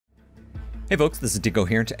Hey folks, this is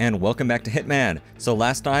Decoherent and welcome back to Hitman. So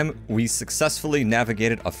last time we successfully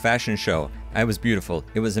navigated a fashion show. It was beautiful.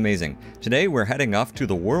 It was amazing. Today we're heading off to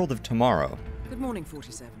the world of tomorrow. Good morning,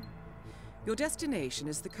 47. Your destination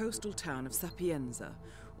is the coastal town of Sapienza,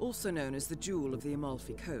 also known as the Jewel of the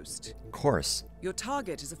Amalfi Coast. Of course. Your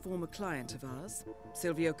target is a former client of ours,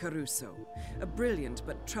 Silvio Caruso, a brilliant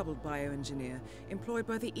but troubled bioengineer employed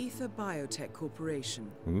by the Ether Biotech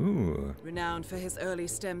Corporation. Ooh. Renowned for his early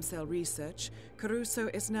stem cell research, Caruso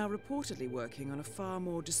is now reportedly working on a far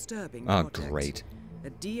more disturbing project. Oh, great. A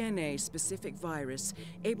DNA-specific virus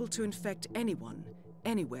able to infect anyone,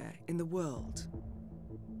 anywhere in the world.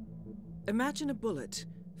 Imagine a bullet,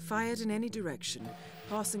 fired in any direction,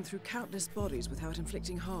 passing through countless bodies without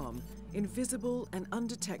inflicting harm, invisible and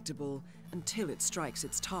undetectable until it strikes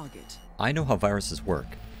its target. I know how viruses work.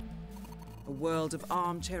 A world of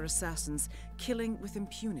armchair assassins killing with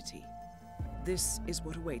impunity. This is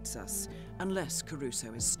what awaits us, unless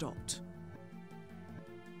Caruso is stopped.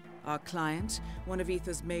 Our client, one of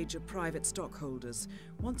Ether's major private stockholders,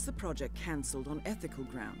 wants the project cancelled on ethical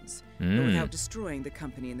grounds, but without destroying the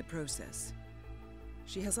company in the process.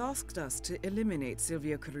 She has asked us to eliminate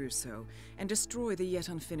Silvio Caruso and destroy the yet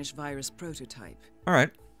unfinished virus prototype. All right.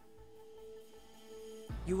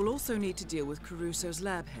 You will also need to deal with Caruso's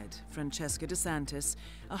lab head, Francesca DeSantis,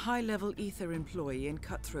 a high-level Ether employee and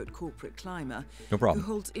cutthroat corporate climber No problem.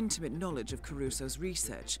 who holds intimate knowledge of Caruso's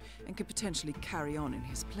research and could potentially carry on in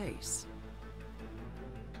his place.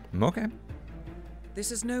 Okay.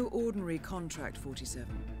 This is no ordinary contract, 47.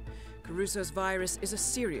 Caruso's virus is a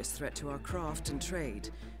serious threat to our craft and trade,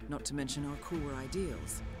 not to mention our core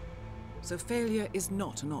ideals. So failure is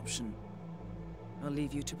not an option. I'll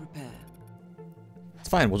leave you to prepare. It's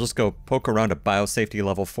fine. We'll just go poke around a biosafety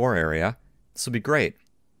level 4 area. This will be great.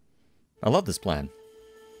 I love this plan.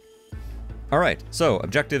 All right. So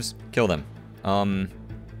objectives: kill them. I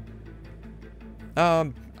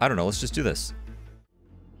don't know. Let's just do this.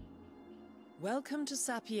 Welcome to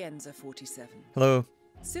Sapienza, 47. Hello.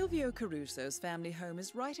 Silvio Caruso's family home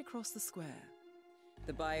is right across the square.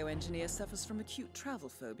 The bioengineer suffers from acute travel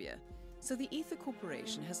phobia, so the Ether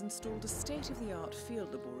Corporation has installed a state-of-the-art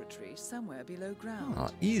field laboratory somewhere below ground.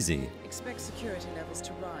 Oh, easy. Expect security levels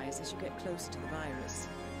to rise as you get closer to the virus.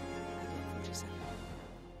 Good luck, 47.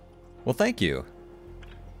 Well, thank you.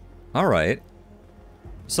 All right.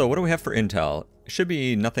 So what do we have for intel? Should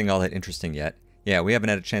be nothing all that interesting yet. Yeah, we haven't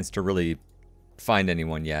had a chance to really find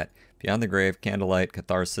anyone yet. Beyond the grave, candlelight,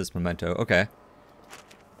 catharsis, memento. Okay.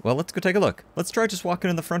 Well, let's go take a look. Let's try just walking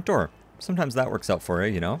in the front door. Sometimes that works out for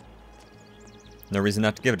you, you know? No reason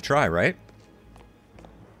not to give it a try, right?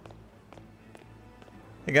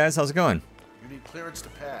 Hey guys, how's it going? You need clearance to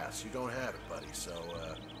pass. You don't have it, buddy, so,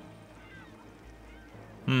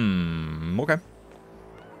 Okay.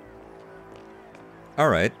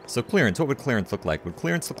 Alright, so clearance. What would clearance look like? Would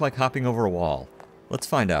clearance look like hopping over a wall? Let's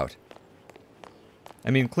find out. I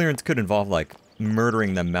mean, clearance could involve, like,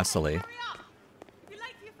 murdering them messily. Hurry up! You're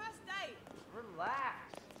late for your first date. Relax,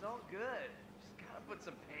 it's all good. Just gotta put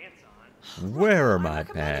some pants on. Where are my I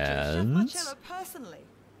can manage Chef pants? Marcello personally.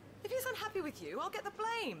 If he's unhappy with you, I'll get the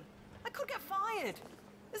blame. I could get fired.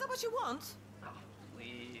 Is that what you want? Oh,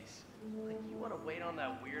 please. Like, you wanna wait on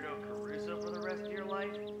that weirdo Caruso for the rest of your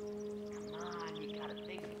life? Come on, you gotta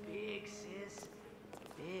think big, sis.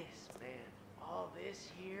 This, man, all this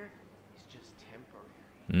here is just temporary.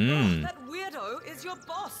 That weirdo is your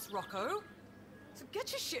boss, Rocco. So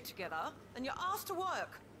get your shit together and your ass to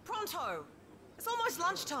work. Pronto. It's almost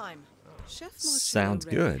lunchtime. Chef Sounds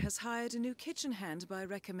Marcello Ray good. has hired a new kitchen hand by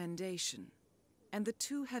recommendation, and the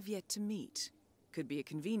two have yet to meet. Could be a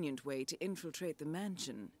convenient way to infiltrate the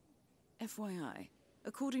mansion. FYI,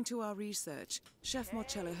 according to our research, Chef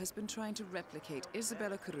Marcello has been trying to replicate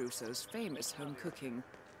Isabella Caruso's famous home cooking,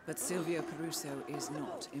 but Silvio Caruso is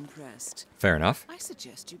not impressed. Fair enough. I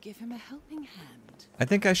suggest you give him a helping hand. I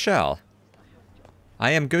think I shall.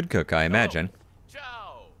 I am good cook, I imagine.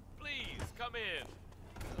 Ciao! Please, come in.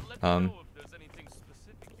 Let me know if there's anything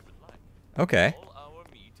specific you would like. Okay. All our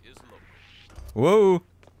meat is local. Whoa.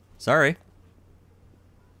 Sorry.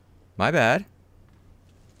 My bad.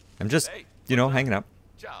 I'm just, Hey, you know, what's up? hanging up.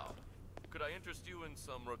 Ciao. Could I interest you in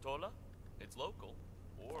some rotola? It's local.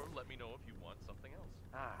 Or let me know if you want something else.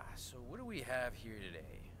 So what do we have here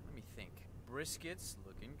today? Let me think. Briskets,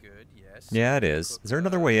 looking good, yes. Yeah, it is. Is there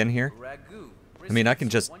another way in here? Ragu. I mean, I can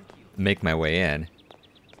Briskets, just 1 kilo. make my way in.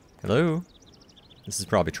 Hello? This is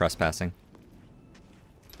probably trespassing.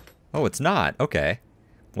 Oh, it's not. Okay.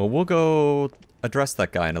 Well, we'll go address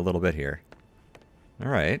that guy in a little bit here.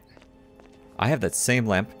 Alright. I have that same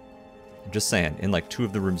lamp. I'm just saying, in like 2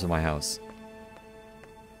 of the rooms of my house.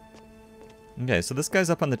 Okay, so this guy's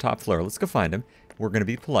up on the top floor. Let's go find him. We're going to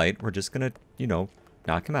be polite. We're just going to, you know,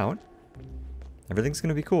 knock him out. Everything's going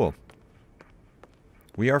to be cool.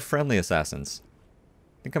 We are friendly assassins.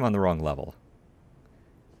 I think I'm on the wrong level.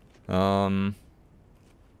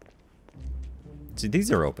 See,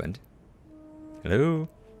 these are opened. Hello?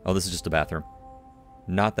 Oh, this is just a bathroom.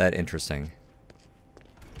 Not that interesting.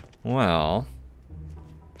 Well,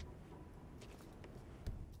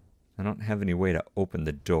 I don't have any way to open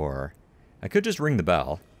the door. I could just ring the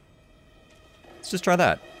bell. Let's just try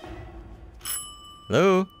that.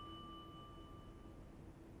 Hello?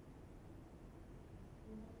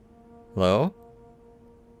 Hello?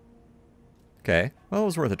 Okay, well, it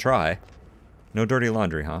was worth a try. No dirty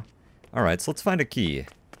laundry, huh? Alright, so let's find a key.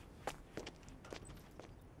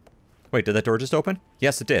 Wait, did that door just open?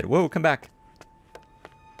 Yes, it did. Whoa, come back.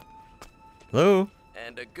 Hello?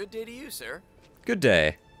 And a good day to you, sir. Good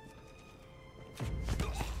day.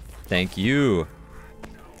 Thank you.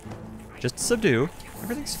 Just subdue.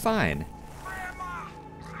 Everything's fine.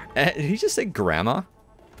 Did he just say grandma?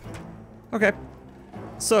 Okay.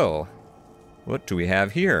 So, what do we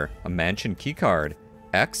have here? A mansion keycard.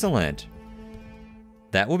 Excellent.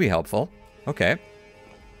 That will be helpful. Okay.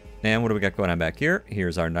 And what do we got going on back here?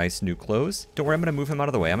 Here's our nice new clothes. Don't worry, I'm going to move him out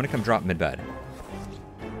of the way. I'm going to come drop mid-bed.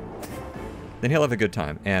 Then he'll have a good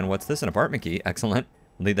time. And what's this? An apartment key. Excellent.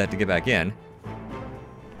 We'll need that to get back in.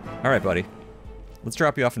 Alright, buddy. Let's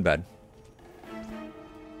drop you off in bed.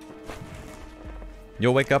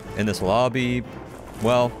 You'll wake up and this will all be,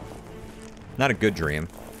 well, not a good dream.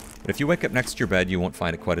 But if you wake up next to your bed, you won't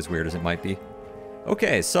find it quite as weird as it might be.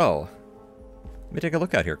 Okay, so let me take a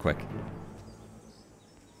look out here quick.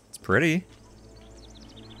 It's pretty.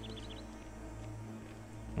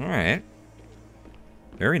 Alright.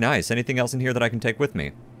 Very nice. Anything else in here that I can take with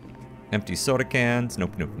me? Empty soda cans.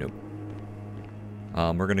 Nope, nope, nope.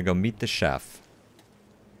 We're gonna go meet the chef.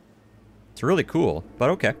 It's really cool, but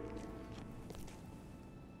okay.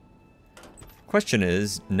 Question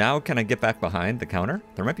is, now can I get back behind the counter?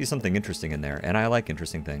 There might be something interesting in there, and I like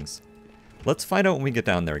interesting things. Let's find out when we get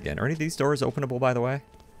down there again. Are any of these doors openable, by the way?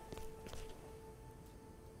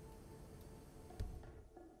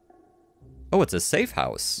 Oh, it's a safe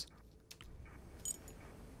house.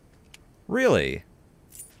 Really?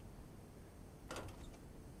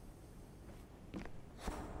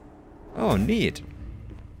 Oh, neat.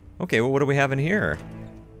 Okay, well, what do we have in here?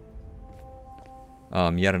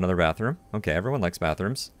 Yet another bathroom. Okay, everyone likes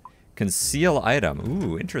bathrooms. Conceal item.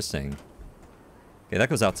 Ooh, interesting. Okay, that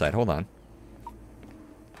goes outside. Hold on.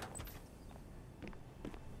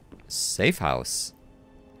 Safe house.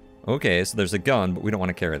 Okay, so there's a gun, but we don't want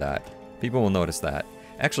to carry that. People will notice that.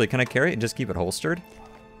 Actually, can I carry it and just keep it holstered?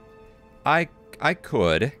 I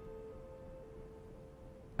could.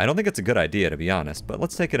 I don't think it's a good idea, to be honest, but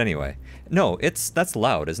let's take it anyway. No, that's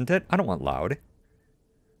loud, isn't it? I don't want loud.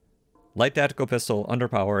 Light tactical pistol,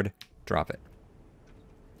 underpowered, drop it.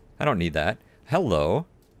 I don't need that. Hello.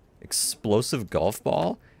 Explosive golf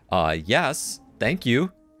ball? Yes, thank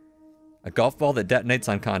you. A golf ball that detonates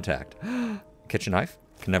on contact. Kitchen knife.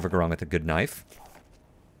 Can never go wrong with a good knife.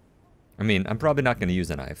 I mean, I'm probably not going to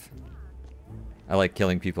use a knife. I like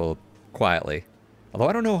killing people quietly. Although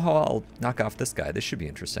I don't know how I'll knock off this guy. This should be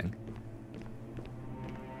interesting.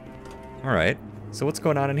 Alright, so what's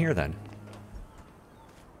going on in here then?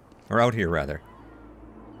 Or out here, rather.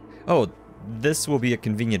 Oh, this will be a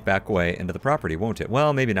convenient back way into the property, won't it?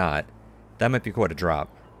 Well, maybe not. That might be quite a drop.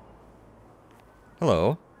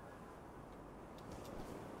 Hello.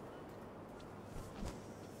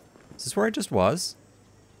 Is this where I just was?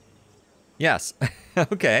 Yes.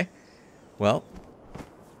 Okay. Well.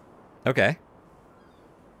 Okay.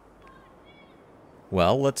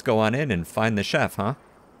 Well, let's go on in and find the chef, huh?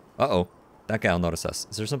 Uh-oh. That guy will notice us.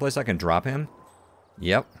 Is there someplace I can drop him?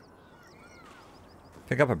 Yep.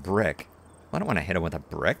 Pick up a brick. I don't want to hit him with a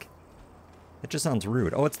brick. It just sounds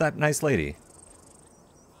rude. Oh, it's that nice lady.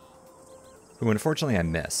 Who, unfortunately, I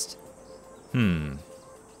missed.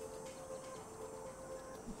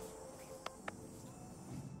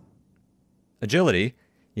 Agility?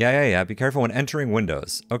 Yeah. Be careful when entering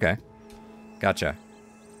windows. Okay. Gotcha.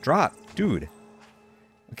 Drop. Dude.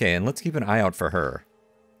 Okay, and let's keep an eye out for her.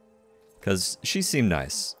 Because she seemed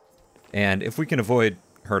nice. And if we can avoid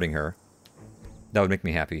hurting her, that would make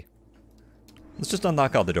me happy. Let's just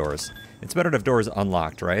unlock all the doors. It's better to have doors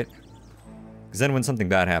unlocked, right? Because then when something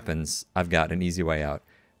bad happens, I've got an easy way out.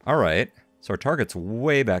 Alright, so our target's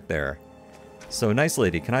way back there. So, nice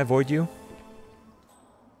lady, can I avoid you?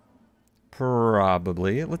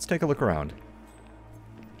 Probably. Let's take a look around.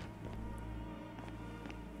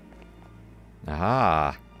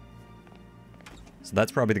 Aha. So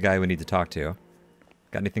that's probably the guy we need to talk to.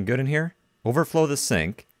 Got anything good in here? Overflow the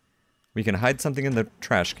sink. We can hide something in the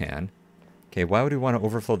trash can. Okay, why would we want to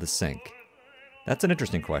overflow the sink? That's an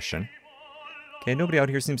interesting question. Okay, nobody out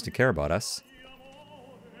here seems to care about us.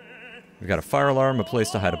 We've got a fire alarm, a place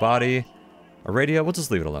to hide a body, a radio. We'll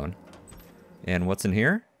just leave it alone. And what's in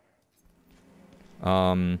here?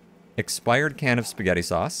 Expired can of spaghetti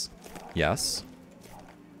sauce. Yes.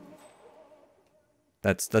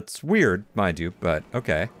 That's weird, mind you, but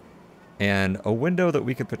okay. And a window that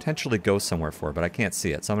we could potentially go somewhere for, but I can't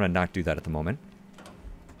see it, so I'm going to not do that at the moment.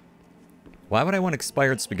 Why would I want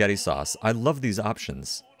expired spaghetti sauce? I love these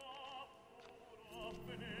options.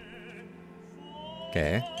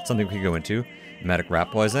 Okay, something we could go into. Medic rat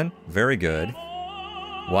poison. Very good.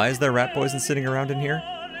 Why is there rat poison sitting around in here,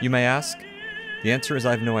 you may ask? The answer is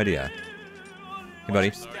I have no idea. Hey,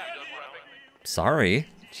 buddy. Sorry.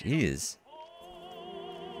 Jeez.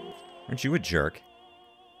 Aren't you a jerk?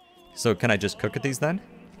 So can I just cook at these then?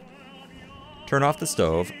 Turn off the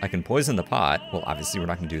stove. I can poison the pot. Well, obviously we're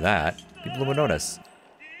not going to do that. People will notice.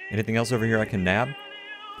 Anything else over here I can nab?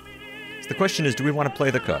 So the question is, do we want to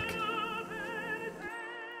play the cook?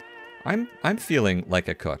 I'm feeling like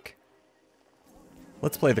a cook.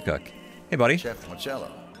 Let's play the cook. Hey, buddy. Chef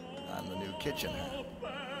Marcello. I'm the new kitchen hand.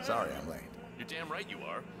 Sorry I'm late. You're damn right you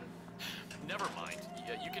are. Never mind.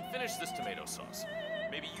 You can finish this tomato sauce.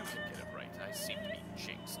 Maybe you can get it right. I seem to be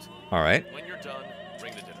jinxed. All right. When you're done,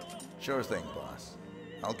 bring the dinner bill. Sure thing, boss.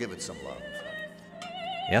 I'll give it some love.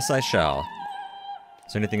 Yes, I shall.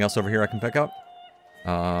 Is there anything else over here I can pick up?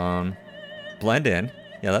 Blend in.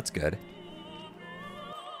 Yeah, that's good.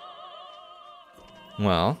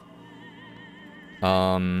 Well.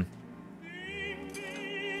 I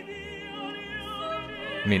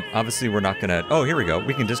mean, obviously we're not gonna... Oh, here we go.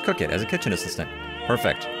 We can just cook it as a kitchen assistant.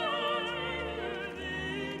 Perfect.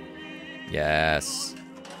 Yes.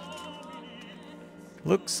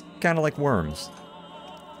 Looks kind of like worms.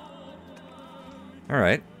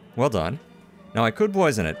 Alright. Well done. Now, I could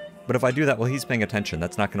poison it, but if I do that while he's paying attention,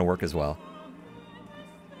 that's not going to work as well.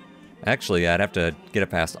 Actually, I'd have to get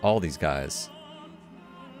it past all these guys.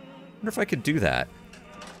 I wonder if I could do that.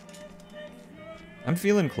 I'm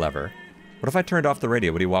feeling clever. What if I turned off the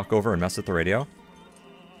radio? Would he walk over and mess with the radio?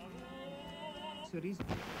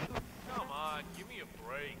 Come on, give me a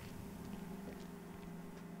break.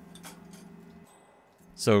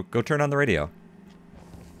 So, go turn on the radio.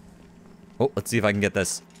 Oh, let's see if I can get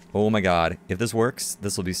this. Oh my god. If this works,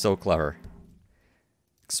 this will be so clever.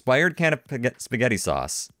 Expired can of spaghetti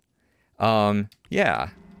sauce. Yeah.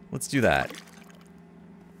 Let's do that.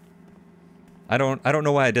 I don't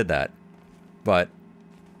know why I did that. But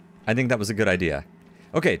I think that was a good idea.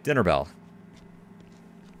 Okay, dinner bell.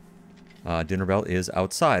 Dinner bell is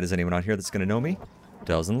outside. Is anyone out here that's going to know me?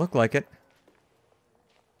 Doesn't look like it.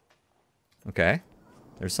 Okay.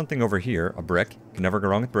 There's something over here. A brick. Can never go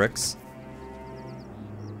wrong with bricks.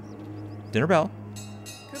 Dinner bell.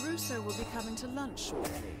 Caruso will be coming to lunch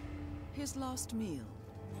shortly. His last meal,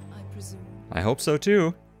 I presume. I hope so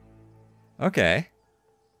too. Okay.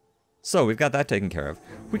 So, we've got that taken care of.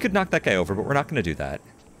 We could knock that guy over, but we're not going to do that.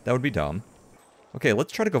 That would be dumb. Okay,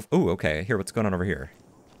 let's try to go... Ooh, okay. Here, what's going on over here?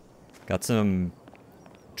 Got some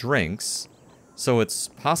drinks. So it's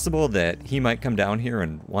possible that he might come down here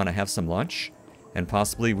and want to have some lunch. And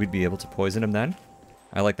possibly we'd be able to poison him then.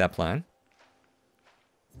 I like that plan.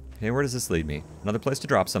 Okay, where does this lead me? Another place to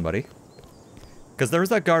drop somebody. Because there was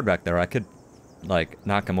that guard back there. I could, like,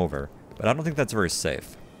 knock him over. But I don't think that's very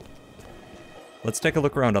safe. Let's take a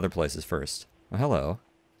look around other places first. Oh, hello.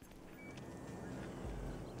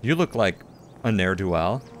 You look like a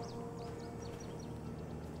ne'er-do-well.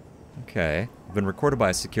 Okay. I've been recorded by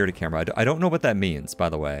a security camera. I don't know what that means, by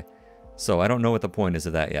the way. So I don't know what the point is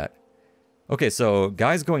of that yet. Okay, so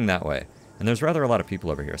guy's going that way. And there's rather a lot of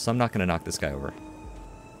people over here, so I'm not going to knock this guy over.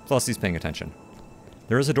 Plus, he's paying attention.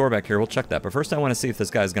 There is a door back here. We'll check that. But first, I want to see if this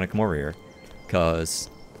guy's going to come over here. Because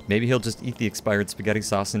maybe he'll just eat the expired spaghetti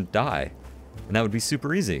sauce and die. And that would be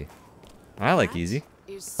super easy. I like easy.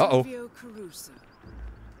 Uh-oh.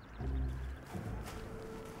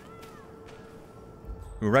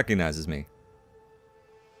 Who recognizes me?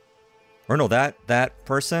 Or no, that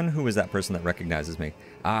person? Who is that person that recognizes me?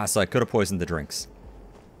 Ah, so I could have poisoned the drinks.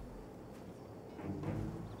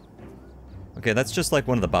 Okay, that's just like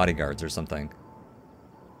one of the bodyguards or something.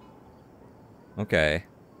 Okay.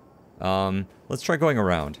 Let's try going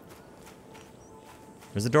around.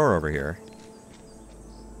 There's a door over here.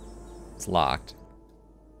 It's locked.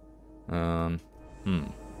 Well,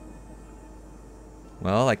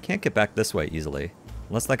 I can't get back this way easily.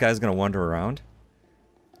 Unless that guy's gonna wander around.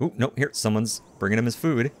 Ooh, no, here, someone's bringing him his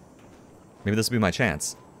food. Maybe this will be my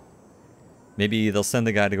chance. Maybe they'll send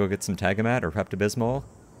the guy to go get some Tagamat or Pepto-Bismol.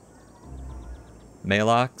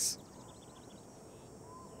 Malox.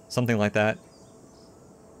 Something like that.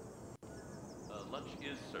 Lunch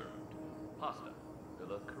is served. Pasta,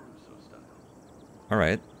 Villa Caruso style.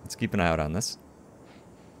 Alright, let's keep an eye out on this.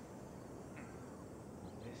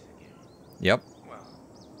 Yep.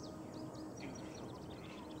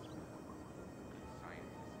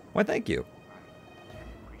 Why, thank you.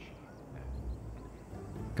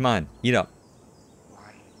 Come on, eat up.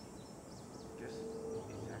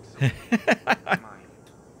 Mother's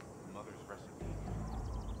recipe.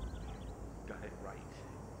 Got it right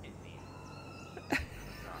in the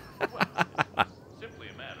end. Simply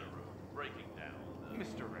a matter of breaking down.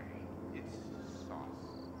 Mr. Ray, it's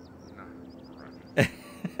sauce, not bread.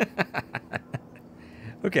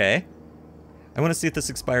 Okay. I want to see if this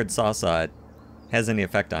expired sauce has any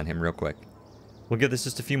effect on him real quick. We'll give this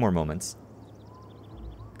just a few more moments.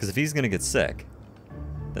 Because if he's going to get sick,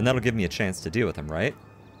 then that'll give me a chance to deal with him, right?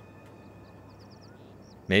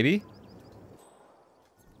 Maybe?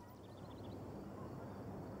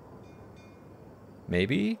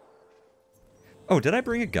 Maybe? Oh, did I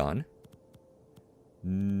bring a gun?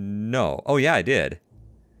 No. Oh, yeah, I did.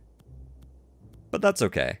 But that's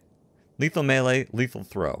okay. Lethal melee, lethal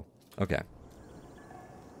throw. Okay.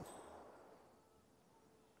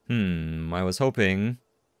 I was hoping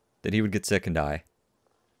that he would get sick and die.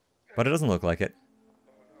 But it doesn't look like it.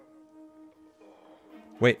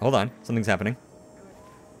 Wait, hold on. Something's happening.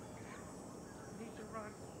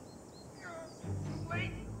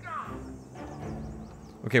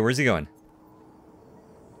 Okay, where's he going?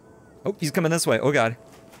 Oh, he's coming this way. Oh, God.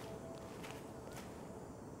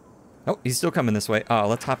 Oh, he's still coming this way. Oh,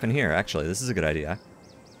 let's hop in here, actually. This is a good idea.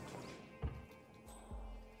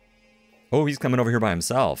 Oh, he's coming over here by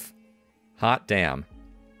himself. Hot damn.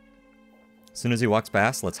 As soon as he walks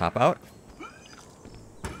past, let's hop out.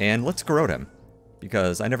 And let's garrote him.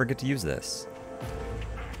 Because I never get to use this.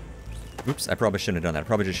 Oops, I probably shouldn't have done that. I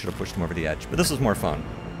probably just should have pushed him over the edge. But this was more fun.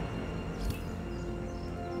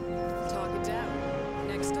 Target down.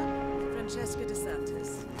 Next up, Francesca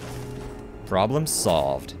DeSantis. Problem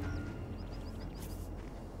solved.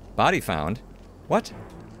 Body found? What?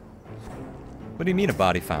 What do you mean a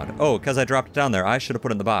body found? Oh, because I dropped it down there. I should have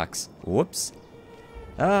put it in the box. Whoops.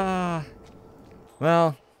 Well.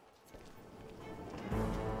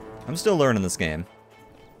 I'm still learning this game.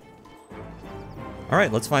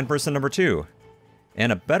 Alright, let's find person number 2.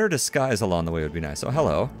 And a better disguise along the way would be nice. Oh,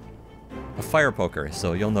 hello. A fire poker,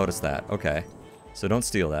 so you'll notice that. Okay. So don't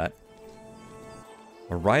steal that.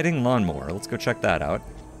 A riding lawnmower. Let's go check that out.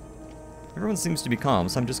 Everyone seems to be calm,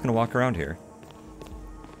 so I'm just going to walk around here.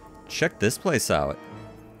 Check this place out.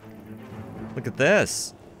 Look at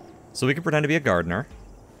this. So we can pretend to be a gardener.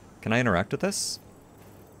 Can I interact with this?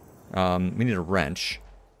 We need a wrench.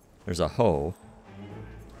 There's a hoe.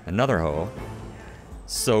 Another hoe.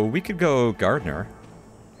 So we could go gardener.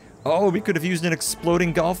 Oh, we could have used an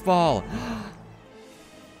exploding golf ball.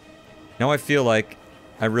 Now I feel like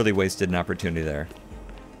I really wasted an opportunity there.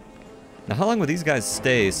 Now how long will these guys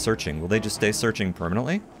stay searching? Will they just stay searching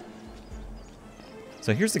permanently?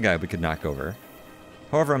 So here's the guy we could knock over.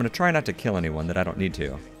 However, I'm going to try not to kill anyone that I don't need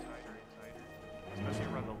to.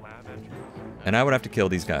 And I would have to kill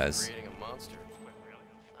these guys. Creating a monster.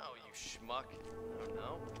 Oh, you schmuck. I don't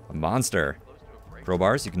know. A monster.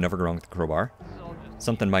 Crowbars? You can never go wrong with a crowbar.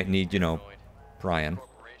 Something might need, you know, prying.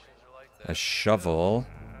 A shovel.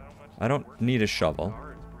 I don't need a shovel.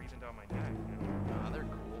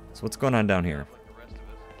 So what's going on down here?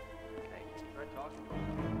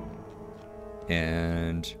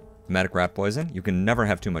 And pneumatic rat poison. You can never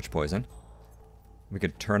have too much poison. We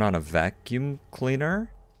could turn on a vacuum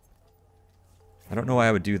cleaner. I don't know why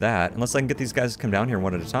I would do that. Unless I can get these guys to come down here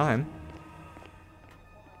one at a time.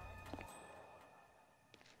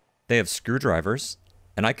 They have screwdrivers.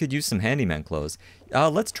 And I could use some handyman clothes.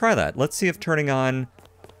 Let's try that. Let's see if turning on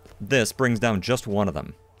this brings down just one of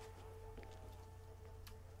them.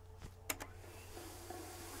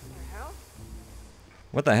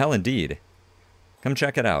 What the hell indeed? Come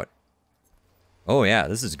check it out. Oh yeah,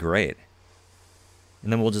 this is great.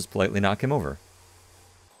 And then we'll just politely knock him over.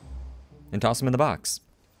 And toss him in the box.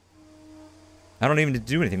 I don't even need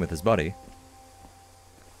to do anything with his buddy.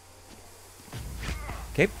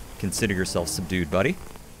 Okay, consider yourself subdued, buddy.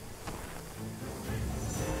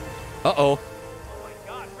 Uh-oh. Oh my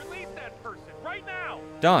God, release that person right now!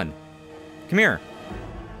 Done. Come here.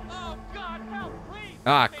 Oh God, help, please!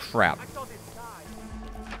 Ah, crap. I saw this guy.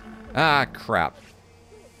 Ah, crap.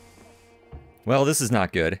 Well, this is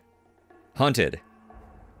not good. Hunted.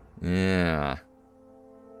 Yeah.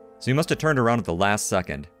 So he must have turned around at the last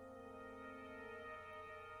second.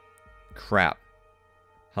 Crap.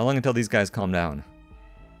 How long until these guys calm down?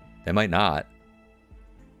 They might not.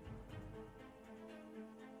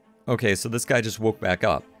 Okay, so this guy just woke back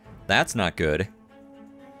up. That's not good.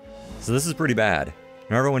 So this is pretty bad.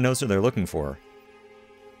 Now everyone knows who they're looking for.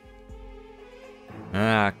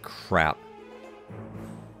 Ah, crap.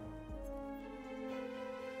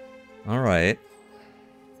 Alright.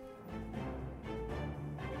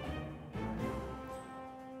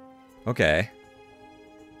 Okay.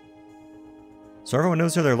 So everyone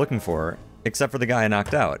knows who they're looking for, except for the guy I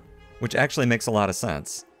knocked out, which actually makes a lot of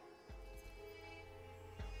sense.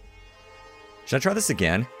 Should I try this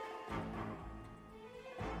again?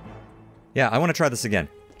 Yeah, I want to try this again.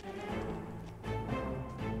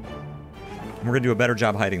 We're going to do a better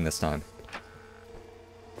job hiding this time.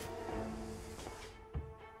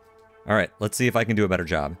 Alright, let's see if I can do a better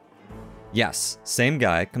job. Yes, same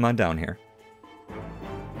guy. Come on down here.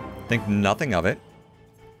 Think nothing of it.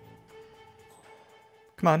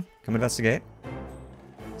 Come on, come investigate.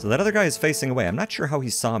 So that other guy is facing away. I'm not sure how he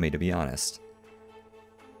saw me, to be honest.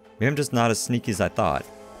 Maybe I'm just not as sneaky as I thought.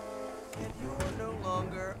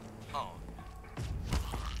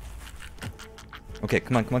 Okay,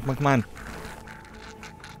 come on, come on, come on, come on.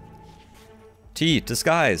 T,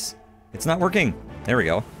 disguise. It's not working. There we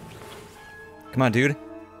go. Come on, dude.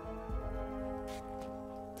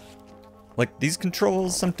 Like, these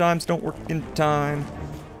controls sometimes don't work in time.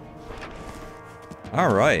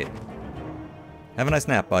 Alright. Have a nice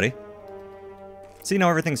nap, buddy. See, now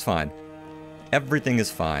everything's fine. Everything is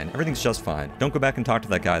fine. Everything's just fine. Don't go back and talk to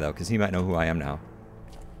that guy, though, because he might know who I am now.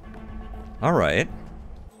 Alright.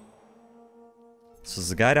 So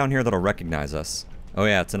there's a guy down here that'll recognize us. Oh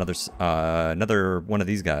yeah, it's another one of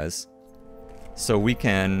these guys. So we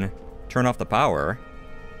can turn off the power.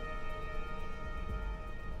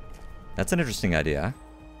 That's an interesting idea.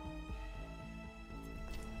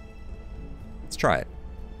 Let's try it.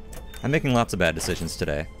 I'm making lots of bad decisions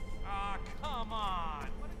today. Ah, come on!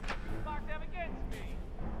 What did you fuck have against me?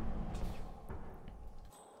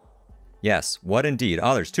 Yes, what indeed?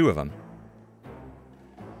 Oh, there's two of them.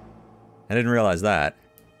 I didn't realize that.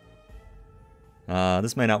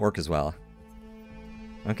 This may not work as well.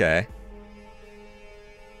 Okay.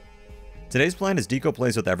 Today's plan is Deco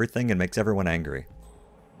plays with everything and makes everyone angry.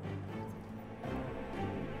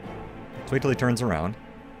 Let's wait till he turns around.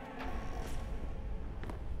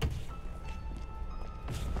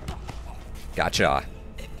 Gotcha.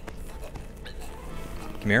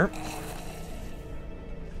 Come here.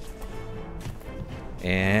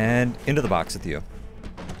 And into the box with you.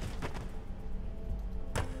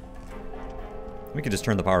 We can just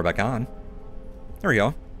turn the power back on. There we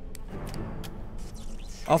go.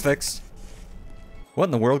 All fixed. What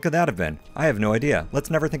in the world could that have been? I have no idea. Let's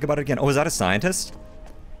never think about it again. Oh, is that a scientist?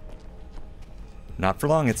 Not for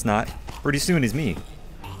long, it's not. Pretty soon he's me.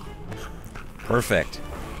 Perfect.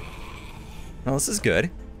 Well, this is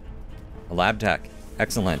good. A lab tech.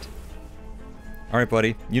 Excellent. Alright,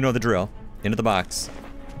 buddy. You know the drill. Into the box.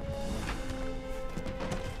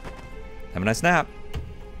 Have a nice nap.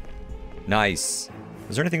 Nice.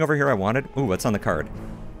 Is there anything over here I wanted? Ooh, what's on the card?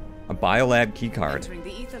 A biolab key card. Entering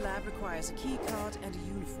the ether lab requires a key card and a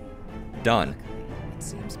uniform. Done. Luckily, it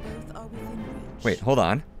seems both are within reach. Wait, hold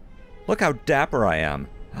on. Look how dapper I am.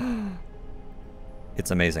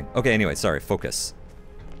 It's amazing. Okay, anyway, sorry. Focus.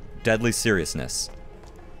 Deadly seriousness.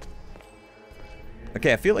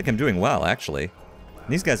 Okay, I feel like I'm doing well, actually.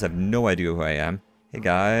 These guys have no idea who I am. Hey,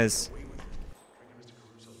 guys.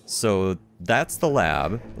 So, that's the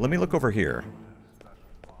lab. Let me look over here.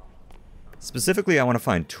 Specifically, I want to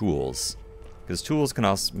find tools. Because tools can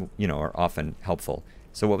also, you know, are often helpful.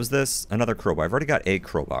 So what was this? Another crowbar. I've already got a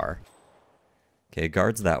crowbar. Okay,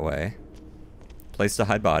 guards that way. Place to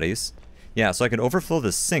hide bodies. Yeah, so I can overflow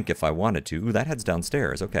the sink if I wanted to. Ooh, that heads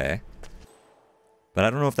downstairs. Okay. But I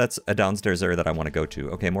don't know if that's a downstairs area that I want to go to.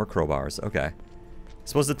 Okay, more crowbars. Okay. I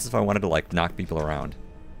suppose it's if I wanted to, like, knock people around.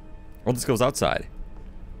 Or this goes outside.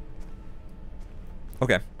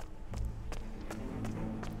 Okay.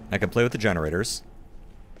 I can play with the generators.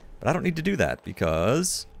 But I don't need to do that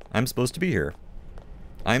because I'm supposed to be here.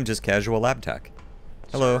 I'm just casual lab tech.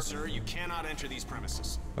 Hello. Sir, you cannot enter these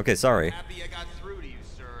premises. Okay, sorry. Happy I got through to you,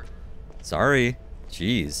 sir. Sorry.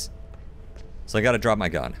 Jeez. So I gotta drop my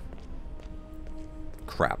gun.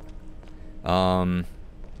 Crap. I'll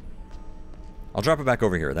drop it back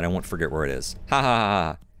over here, then I won't forget where it is. Ha ha ha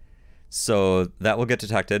ha. So that will get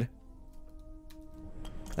detected.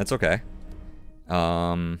 That's okay.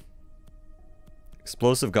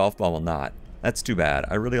 Explosive golf ball will not. That's too bad.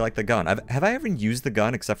 I really like the gun. Have I ever used the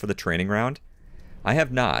gun except for the training round? I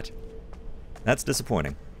have not. That's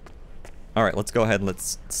disappointing. Alright, let's go ahead and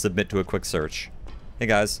let's submit to a quick search. Hey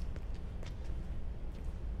guys.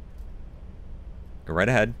 Go right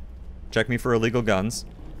ahead. Check me for illegal guns.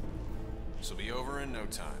 This'll be over in no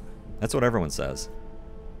time. That's what everyone says.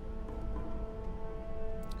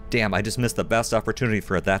 Damn, I just missed the best opportunity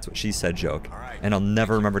for a "that's what she said" joke. Alright. And I'll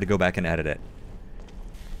never remember to go back and edit it.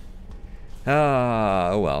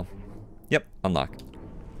 Oh well. Yep, unlock.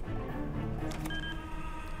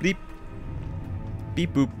 Beep.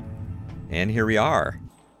 Beep boop. And here we are.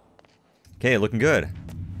 Okay, looking good.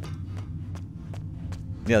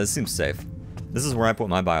 Yeah, this seems safe. This is where I put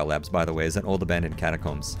my biolabs, by the way, is in old abandoned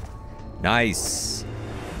catacombs. Nice.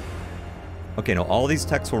 Okay, now all these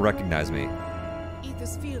techs will recognize me.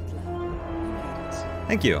 Ether's field lab. We made it.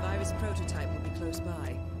 Thank you. The virus prototype will be close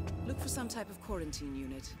by. Look for some type of quarantine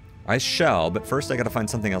unit. I shall, but first I gotta find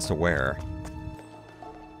something else to wear.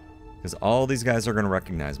 Because all these guys are gonna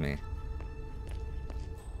recognize me.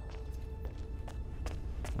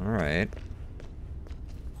 Alright.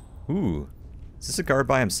 Ooh. Is this a guard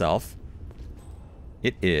by himself?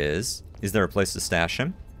 It is. Is there a place to stash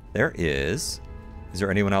him? There is. Is there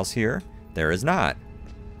anyone else here? There is not.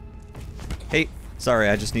 Hey, sorry,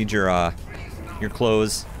 I just need your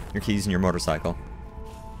clothes, your keys, and your motorcycle.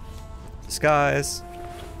 Disguise.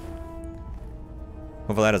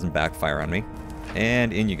 Hopefully that doesn't backfire on me.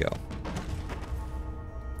 And in you go.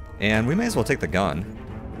 And we may as well take the gun.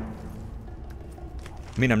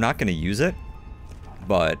 I mean, I'm not going to use it,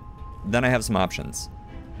 but then I have some options.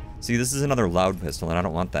 See, this is another loud pistol, and I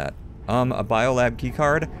don't want that. A biolab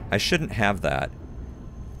keycard? I shouldn't have that.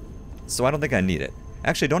 So I don't think I need it.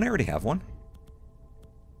 Actually, don't I already have one?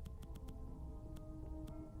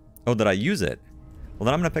 Oh, did I use it? Well,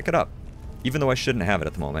 then I'm going to pick it up. Even though I shouldn't have it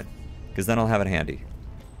at the moment. Because then I'll have it handy.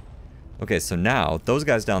 Okay, so now, those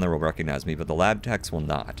guys down there will recognize me, but the lab techs will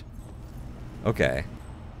not. Okay.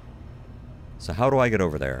 So how do I get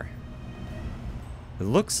over there? It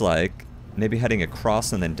looks like maybe heading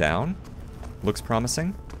across and then down. Looks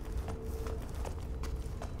promising.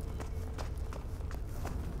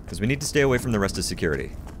 Because we need to stay away from the rest of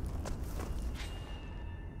security.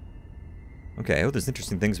 Okay, oh, there's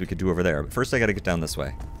interesting things we could do over there. But first I gotta get down this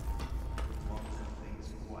way.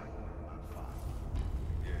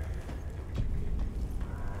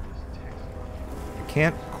 I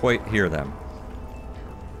can't quite hear them.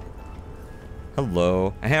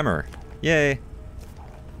 Hello. A hammer. Yay.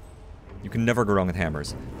 You can never go wrong with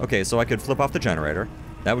hammers. Okay, so I could flip off the generator.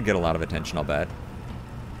 That would get a lot of attention, I'll bet.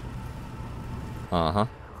 Uh-huh.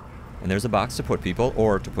 And there's a box to put people,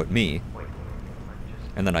 or to put me.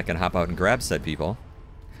 And then I can hop out and grab said people.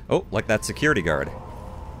 Oh, like that security guard.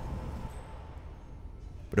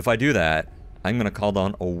 But if I do that, I'm gonna call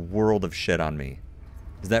down a world of shit on me.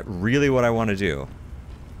 Is that really what I want to do?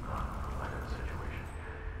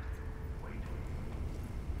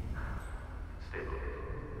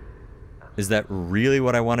 Is that really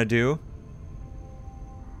what I want to do?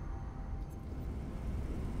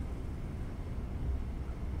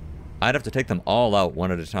 I'd have to take them all out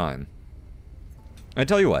one at a time. I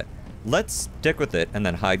tell you what, let's stick with it and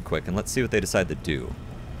then hide quick, and let's see what they decide to do.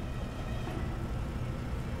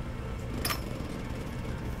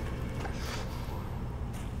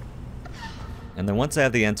 And then once I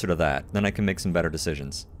have the answer to that, then I can make some better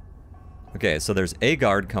decisions. Okay, so there's a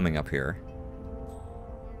guard coming up here.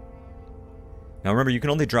 Now remember, you can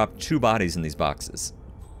only drop 2 bodies in these boxes.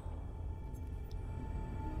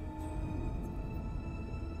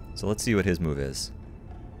 So let's see what his move is.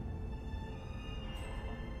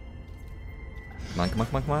 Come on, come on,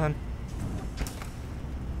 come on, come on.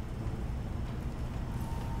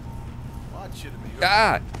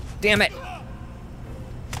 Ah! Damn it!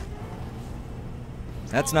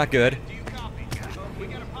 That's not good. We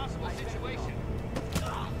got a possible situation.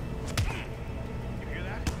 You hear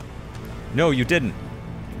that? No, you didn't.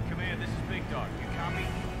 Command, this is Big Dog. You copy?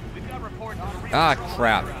 We've got reports on the Ah,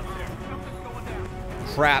 crap.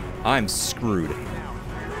 Crap, I'm screwed.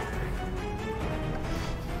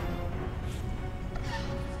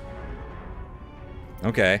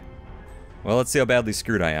 Okay. Well, let's see how badly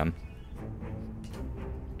screwed I am.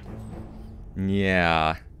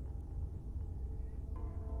 Yeah.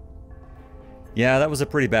 Yeah, that was a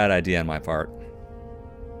pretty bad idea on my part.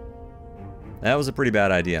 That was a pretty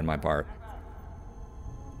bad idea on my part.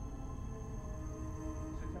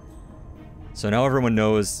 So now everyone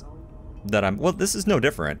knows that I'm... Well, this is no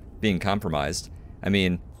different, being compromised. I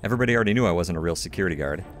mean, everybody already knew I wasn't a real security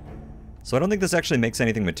guard. So I don't think this actually makes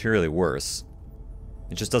anything materially worse.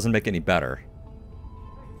 It just doesn't make it any better.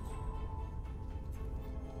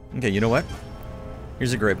 Okay, you know what?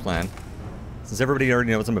 Here's a great plan. Since everybody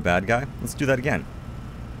already knows I'm a bad guy, let's do that again.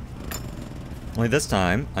 Only this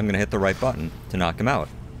time, I'm going to hit the right button to knock him out,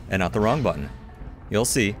 and not the wrong button. You'll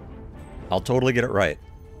see. I'll totally get it right.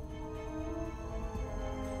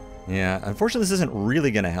 Yeah, unfortunately this isn't really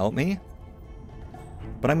going to help me,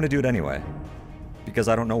 but I'm going to do it anyway, because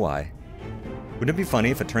I don't know why. Wouldn't it be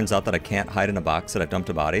funny if it turns out that I can't hide in a box that I've dumped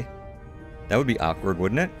a body? That would be awkward,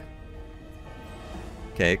 wouldn't it?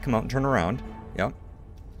 Okay, come out and turn around. Yep.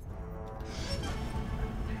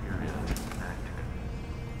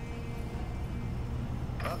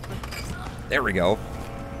 There we go.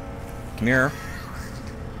 Come here.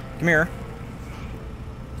 Come here.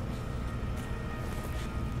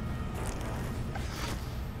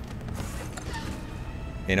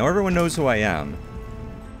 Okay, now everyone knows who I am.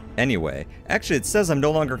 Anyway, actually it says I'm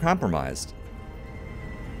no longer compromised.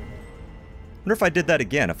 Wonder if I did that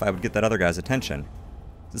again, if I would get that other guy's attention.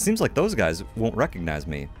 It seems like those guys won't recognize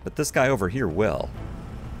me, but this guy over here will.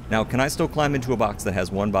 Now, can I still climb into a box that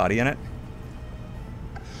has one body in it?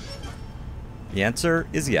 The answer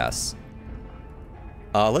is yes.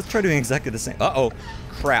 Let's try doing exactly the same. Uh-oh.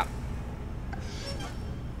 Crap.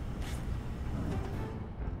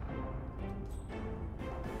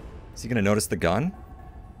 Is he gonna notice the gun?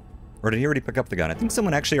 Or did he already pick up the gun? I think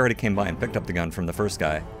someone actually already came by and picked up the gun from the first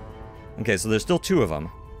guy. Okay, so there's still two of them,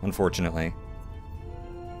 unfortunately.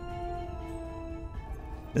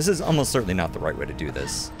 This is almost certainly not the right way to do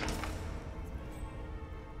this.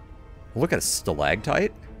 Look at a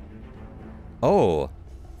stalactite. Oh.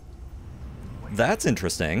 That's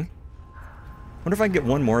interesting. Wonder if I can get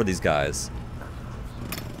one more of these guys.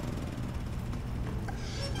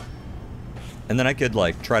 And then I could,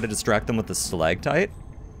 like, try to distract them with the stalactite.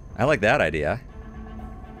 I like that idea.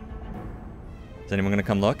 Is anyone gonna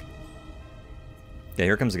come look? Okay,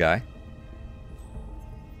 here comes a guy.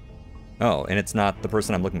 Oh, and it's not the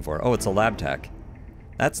person I'm looking for. Oh, it's a lab tech.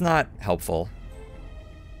 That's not helpful.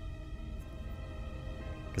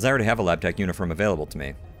 Because I already have a lab tech uniform available to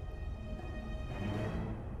me.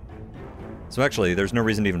 So actually, there's no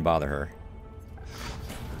reason to even bother her.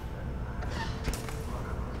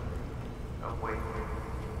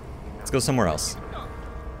 Let's go somewhere else.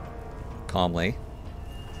 Calmly.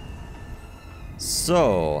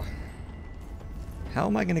 So, how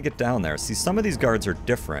am I going to get down there? See, some of these guards are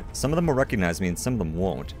different. Some of them will recognize me and some of them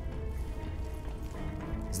won't.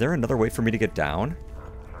 Is there another way for me to get down?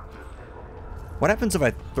 What happens if I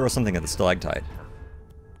throw something at the stalactite?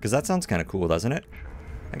 Because that sounds kind of cool, doesn't it?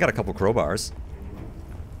 I got a couple crowbars.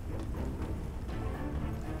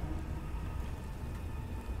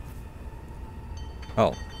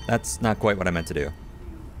 Oh, that's not quite what I meant to do.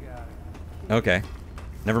 Okay,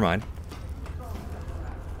 never mind.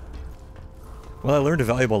 Well, I learned a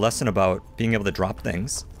valuable lesson about being able to drop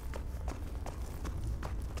things.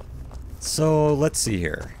 So, let's see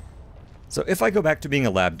here. So, if I go back to being a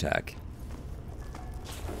lab tech,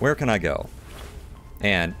 where can I go?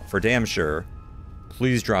 And, for damn sure,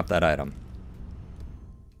 please drop that item.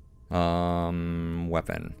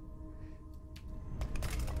 Weapon.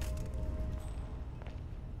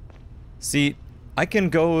 See, I can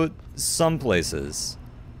go some places,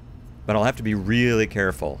 but I'll have to be really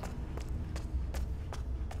careful.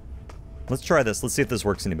 Let's try this. Let's see if this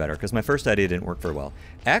works any better, because my first idea didn't work very well.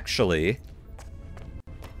 Actually,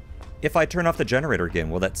 if I turn off the generator again,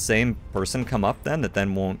 will that same person come up then that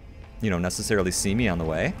then won't, you know, necessarily see me on the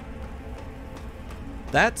way?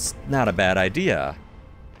 That's not a bad idea.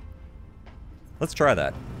 Let's try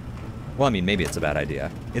that. Well, I mean, maybe it's a bad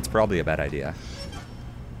idea. It's probably a bad idea.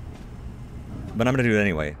 But I'm gonna do it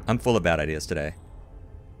anyway. I'm full of bad ideas today.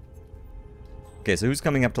 Okay, so who's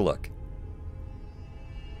coming up to look?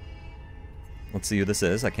 Let's see who this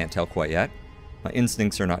is. I can't tell quite yet. My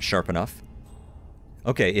instincts are not sharp enough.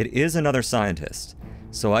 Okay, it is another scientist.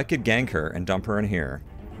 So I could gank her and dump her in here.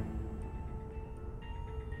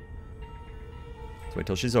 Let's wait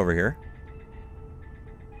till she's over here.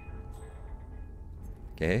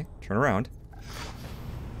 Okay, turn around.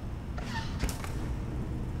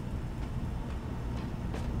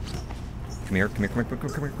 Come here, come here, come here, come here,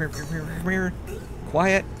 come here, come here, come here.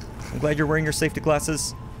 Quiet. I'm glad you're wearing your safety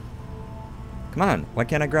glasses. Come on, why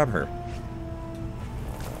can't I grab her?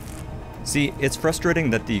 See, it's frustrating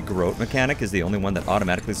that the garrote mechanic is the only one that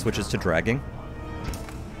automatically switches to dragging.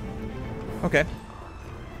 Okay.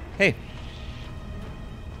 Hey.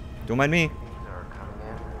 Don't mind me.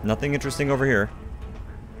 Nothing interesting over here.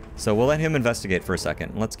 So we'll let him investigate for a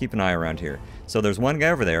second. Let's keep an eye around here. So there's one guy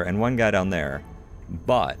over there and one guy down there.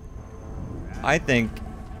 But I think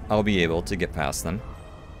I'll be able to get past them.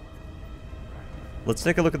 Let's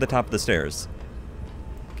take a look at the top of the stairs.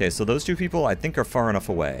 Okay, so those two people I think are far enough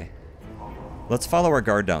away. Let's follow our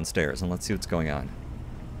guard downstairs and let's see what's going on.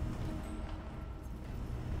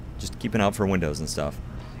 Just keeping out for windows and stuff.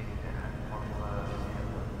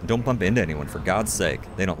 Don't bump into anyone, for God's sake.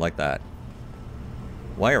 They don't like that.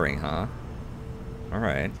 Wiring, huh?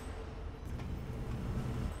 Alright.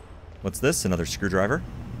 What's this? Another screwdriver?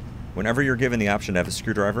 Whenever you're given the option to have a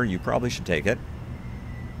screwdriver, you probably should take it.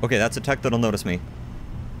 Okay, that's a tech that'll notice me.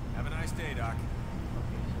 Have a nice day, Doc.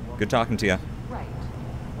 Good talking to you. Right.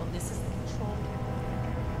 Well, this is the control panel.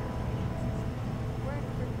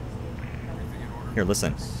 Here,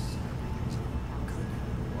 listen.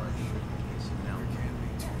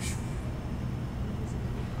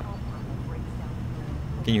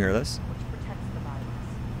 Can you hear this?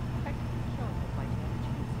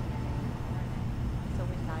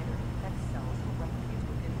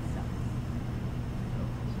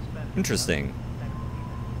 Interesting.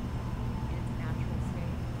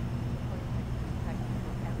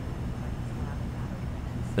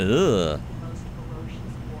 Ugh.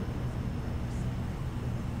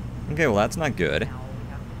 Okay, well that's not good.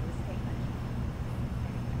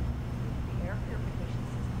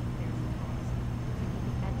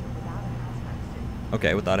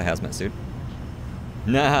 Okay, without a hazmat suit.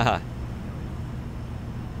 Nah.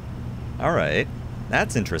 Alright.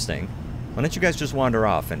 That's interesting. Why don't you guys just wander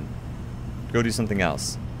off and go do something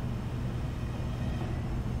else?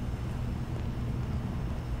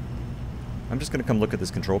 I'm just gonna come look at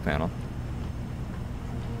this control panel.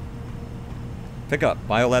 Pick up.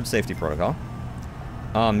 Biolab safety protocol.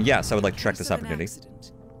 Yes, I would like to track this opportunity.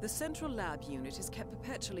 The central lab unit is kept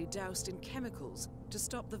perpetually doused in chemicals to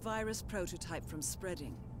stop the virus prototype from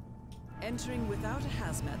spreading. Entering without a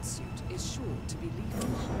hazmat suit is sure to be lethal.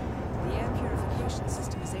 The air purification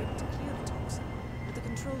system is able to clear the toxin, but the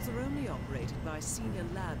controls are only operated by senior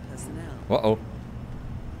lab personnel. Uh-oh.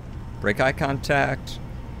 Break eye contact.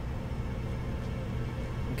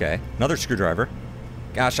 Okay, another screwdriver.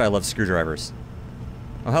 Gosh, I love screwdrivers.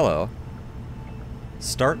 Oh, hello.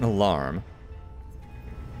 Start an alarm.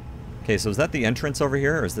 Okay, so is that the entrance over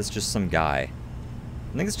here, or is this just some guy?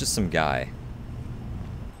 I think it's just some guy.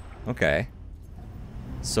 Okay.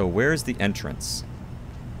 So where's the entrance?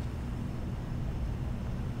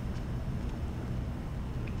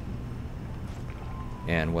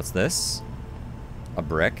 And what's this? A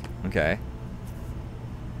brick. Okay.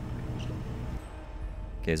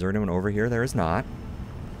 Okay, is there anyone over here? There is not.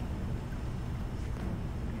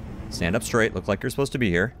 Stand up straight. Look like you're supposed to be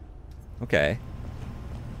here. Okay.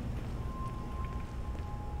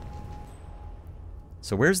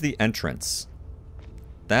 So where's the entrance?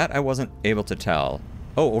 That I wasn't able to tell.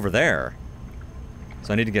 Oh, over there.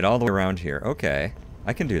 So I need to get all the way around here. Okay.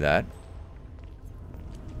 I can do that.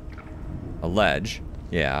 A ledge.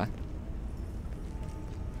 Yeah.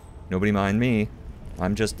 Nobody mind me.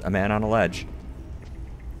 I'm just a man on a ledge.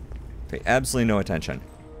 Pay absolutely no attention.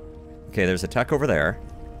 Okay, there's a tech over there.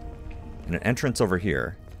 And an entrance over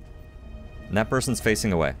here. And that person's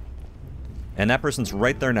facing away. And that person's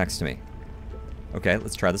right there next to me. Okay,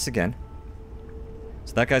 let's try this again.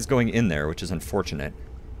 So that guy's going in there, which is unfortunate.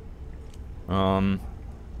 Although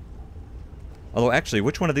actually,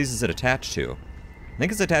 which one of these is it attached to? I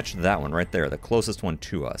think it's attached to that one right there, the closest one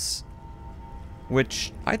to us.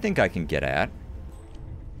 Which I think I can get at.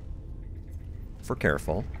 If we're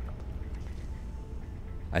careful.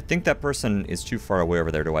 I think that person is too far away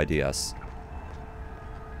over there to ID us.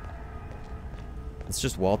 Let's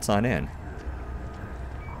just waltz on in.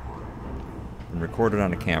 And record it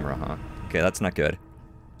on a camera, huh? Okay, that's not good.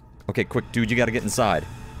 Okay, quick, dude, you gotta get inside.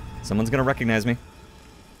 Someone's gonna recognize me.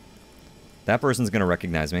 That person's gonna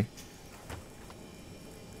recognize me.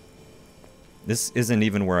 This isn't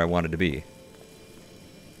even where I wanted to be.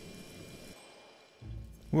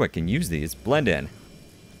 Ooh, I can use these. Blend in.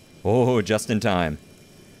 Oh, just in time.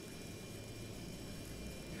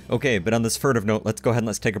 Okay, but on this furtive note, let's go ahead and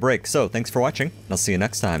let's take a break. So, thanks for watching, and I'll see you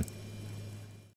next time.